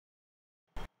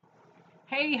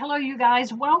Hey, hello, you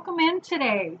guys. Welcome in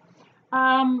today.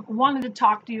 Wanted to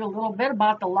talk to you a little bit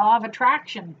about the law of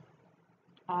attraction.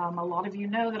 A lot of you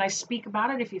know that I speak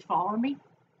about it if you follow me.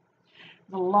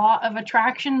 The law of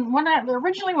attraction.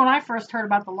 Originally, when I first heard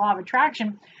about the law of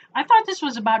attraction, I thought this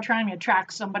was about trying to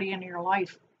attract somebody into your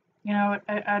life. You know,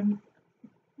 a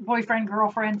boyfriend,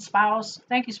 girlfriend, spouse.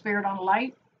 Thank you, Spirit, on the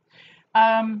light.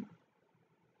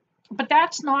 But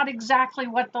that's not exactly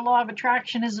what the law of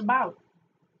attraction is about.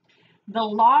 The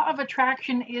law of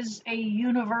attraction is a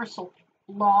universal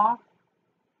law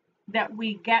that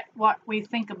we get what we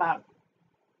think about.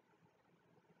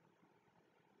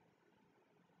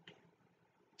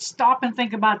 Stop and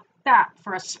think about that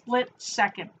for a split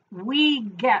second. We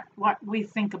get what we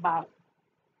think about.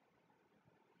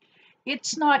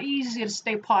 It's not easy to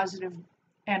stay positive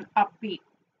and upbeat.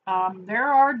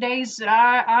 There are days that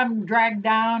I'm dragged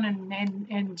down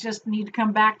and just need to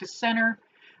come back to center,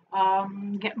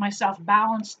 get myself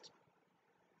balanced.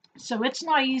 So it's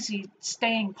not easy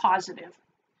staying positive.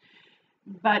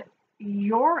 But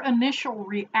your initial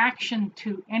reaction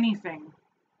to anything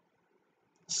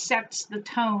sets the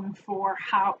tone for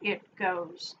how it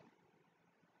goes.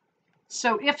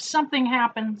 So if something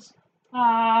happens,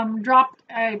 drop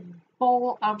a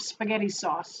bowl of spaghetti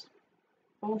sauce,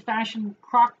 old-fashioned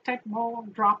crock type bowl,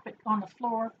 drop it on the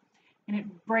floor, and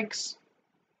it breaks.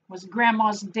 Was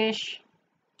grandma's dish.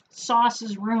 Sauce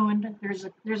is ruined. There's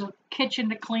a kitchen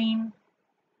to clean.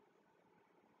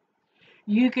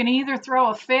 You can either throw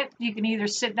a fit, you can either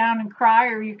sit down and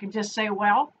cry, or you can just say,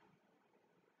 well,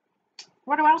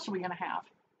 what else are we going to have?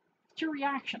 It's your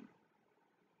reaction.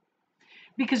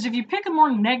 Because if you pick a more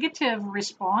negative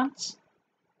response,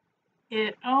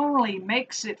 it only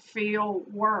makes it feel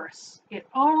worse. It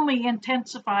only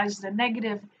intensifies the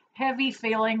negative, heavy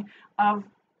feeling of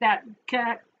that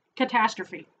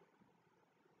catastrophe.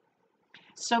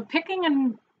 So picking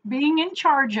and being in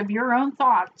charge of your own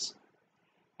thoughts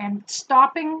and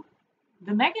stopping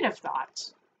the negative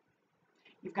thoughts,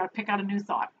 you've got to pick out a new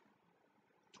thought.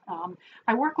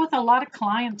 I work with a lot of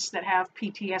clients that have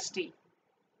PTSD.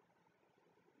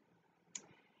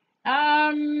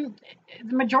 The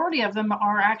majority of them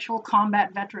are actual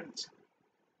combat veterans.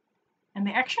 And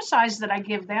the exercise that I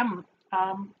give them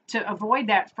to avoid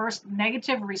that first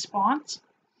negative response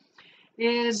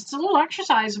is it's a little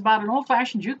exercise about an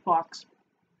old-fashioned jukebox.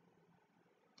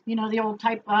 You know, the old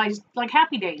type, like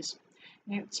Happy Days.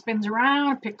 It spins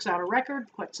around, picks out a record,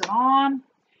 puts it on,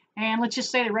 and let's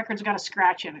just say the record's got a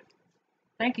scratch in it.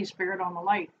 Thank you, Spirit, on the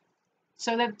light.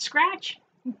 So that scratch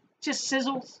just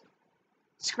sizzles,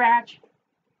 scratch,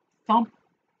 thump.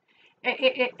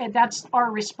 That's our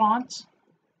response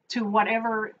to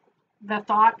whatever the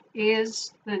thought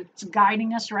is that's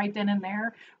guiding us right then and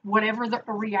there. Whatever the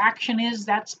reaction is,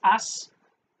 that's us.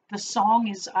 The song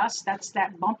is us. That's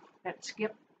that bump, that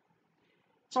skip.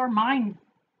 It's our mind.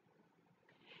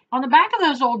 On the back of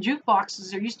those old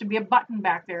jukeboxes, there used to be a button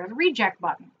back there, the reject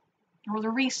button or the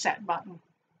reset button.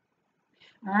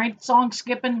 All right, song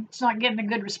skipping, it's not getting a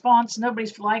good response,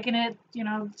 nobody's liking it, you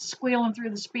know, squealing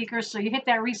through the speakers, so you hit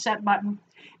that reset button,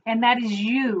 and that is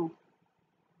you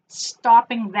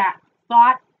stopping that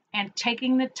thought and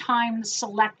taking the time to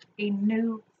select a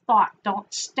new thought.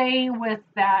 Don't stay with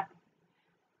that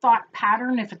thought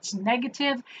pattern if it's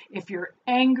negative, if you're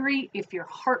angry, if you're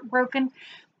heartbroken.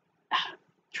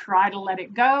 Try to let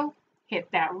it go. Hit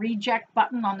that reject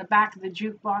button on the back of the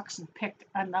jukebox and pick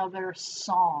another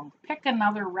song. Pick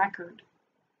another record.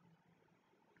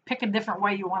 Pick a different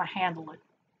way you want to handle it.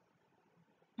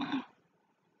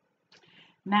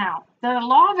 Now, the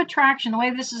law of attraction, the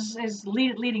way this is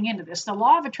leading into this, the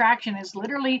law of attraction is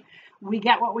literally we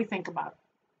get what we think about.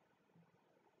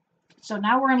 So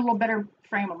now we're in a little better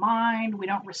frame of mind. We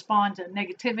don't respond to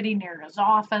negativity near as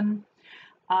often.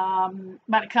 When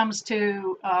it comes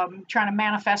to trying to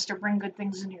manifest or bring good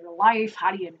things into your life, how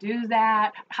do you do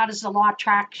that? How does the law of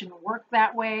attraction work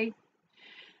that way?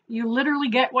 You literally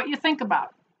get what you think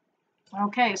about.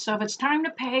 Okay, so if it's time to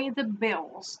pay the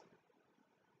bills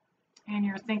and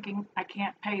you're thinking, I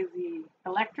can't pay the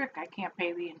electric, I can't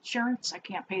pay the insurance, I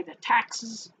can't pay the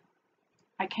taxes,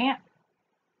 I can't.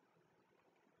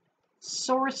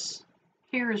 Source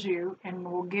hears you and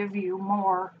will give you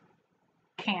more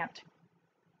can't.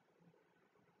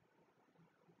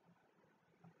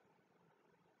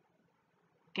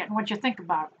 Getting what you think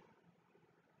about.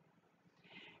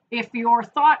 If your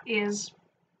thought is,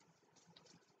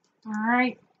 all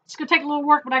right, it's going to take a little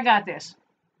work, but I got this.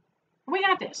 We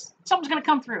got this. Something's going to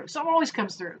come through. Something always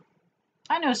comes through.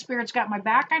 I know Spirit's got my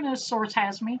back. I know Source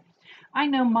has me. I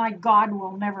know my God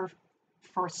will never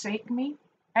forsake me,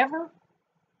 ever.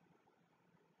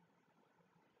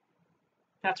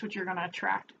 that's what you're going to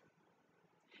attract.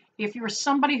 If you're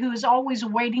somebody who is always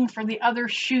waiting for the other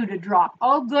shoe to drop,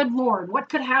 oh, good Lord, what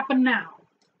could happen now?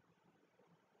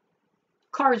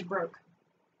 Car's broke.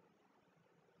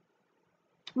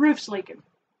 Roof's leaking.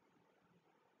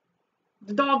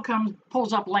 The dog comes,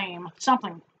 pulls up lame,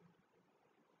 something.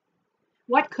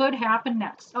 What could happen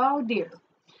next? Oh, dear.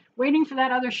 Waiting for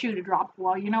that other shoe to drop.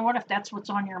 Well, you know what? If that's what's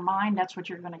on your mind, that's what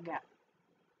you're going to get.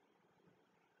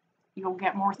 You'll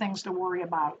get more things to worry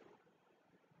about.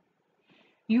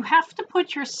 You have to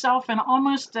put yourself in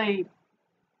almost a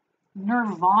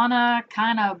nirvana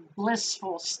kind of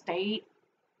blissful state.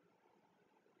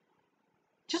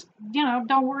 Just,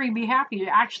 don't worry, be happy.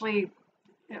 Actually,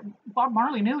 Bob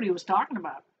Marley knew what he was talking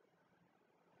about.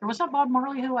 Or was that Bob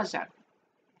Marley? Who was that?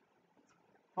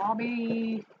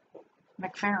 Bobby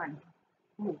McFerrin.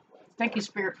 Ooh, thank you,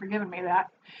 Spirit, for giving me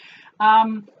that.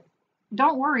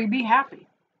 Don't worry, be happy.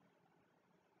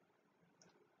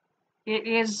 It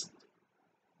is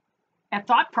a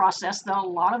thought process that a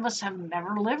lot of us have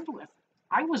never lived with.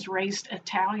 I was raised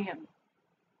Italian.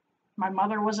 My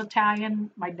mother was Italian.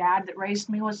 My dad that raised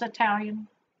me was Italian.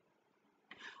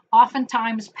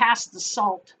 Oftentimes, past the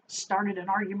salt started an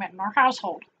argument in our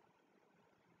household.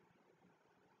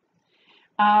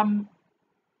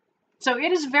 So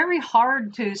it is very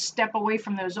hard to step away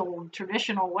from those old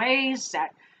traditional ways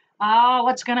that,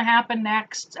 what's going to happen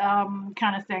next,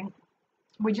 kind of thing.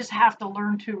 We just have to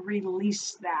learn to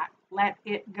release that, let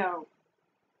it go.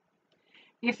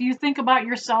 If you think about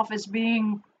yourself as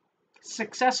being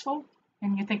successful,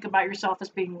 and you think about yourself as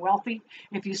being wealthy,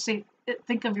 if you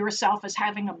think of yourself as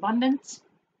having abundance,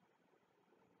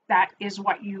 that is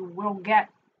what you will get.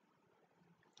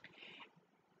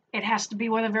 It has to be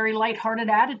with a very lighthearted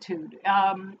attitude,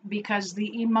 because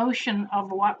the emotion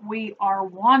of what we are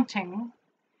wanting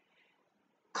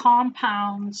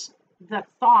compounds the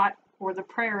thought or the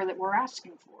prayer that we're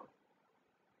asking for.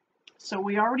 So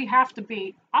we already have to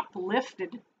be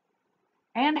uplifted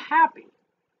and happy.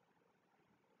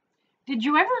 Did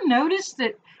you ever notice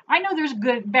that, I know there's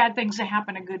bad things that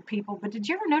happen to good people, but did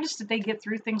you ever notice that they get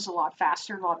through things a lot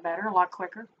faster, a lot better, a lot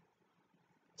quicker?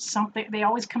 They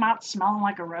always come out smelling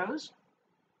like a rose.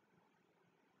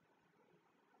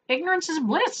 Ignorance is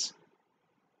bliss.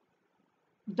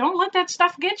 Don't let that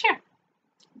stuff get you.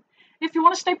 If you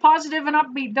want to stay positive and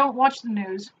upbeat, don't watch the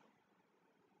news.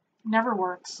 Never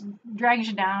works. Drags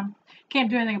you down.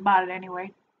 Can't do anything about it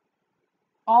anyway.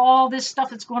 All this stuff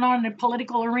that's going on in the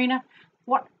political arena,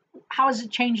 how has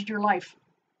it changed your life?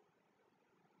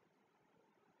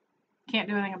 Can't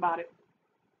do anything about it.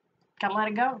 Gotta let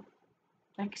it go.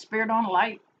 Take Spirit on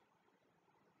light.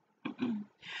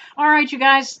 All right, you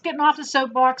guys, getting off the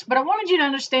soapbox, but I wanted you to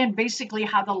understand basically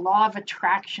how the law of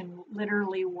attraction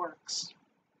literally works.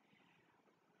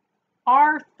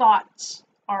 Our thoughts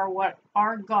are what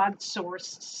our God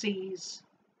source sees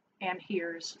and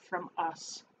hears from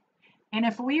us. And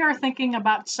if we are thinking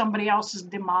about somebody else's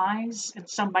demise and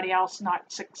somebody else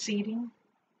not succeeding,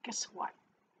 guess what?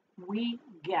 We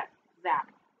get that.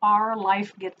 Our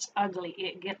life gets ugly.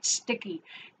 It gets sticky.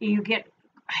 You get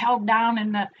held down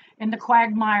in the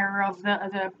quagmire of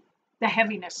the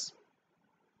heaviness.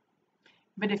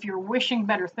 But if you're wishing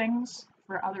better things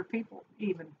for other people,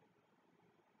 even.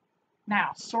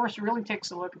 Now, Source really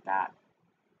takes a look at that.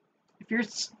 If you're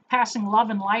passing love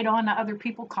and light on to other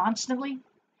people constantly,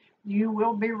 you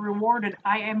will be rewarded.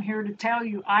 I am here to tell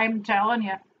you, I am telling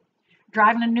you,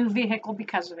 driving a new vehicle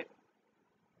because of it.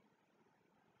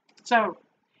 So,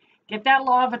 get that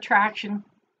law of attraction.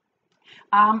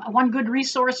 One good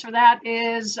resource for that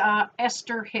is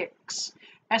Esther Hicks.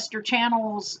 Esther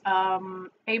channels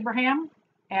Abraham,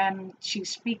 and she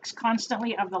speaks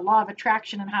constantly of the law of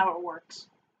attraction and how it works.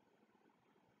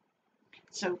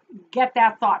 So get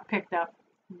that thought picked up.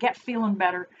 Get feeling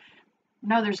better.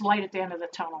 Know there's light at the end of the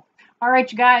tunnel. All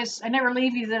right, you guys, I never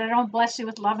leave you that I don't bless you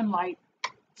with love and light.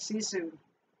 See you soon.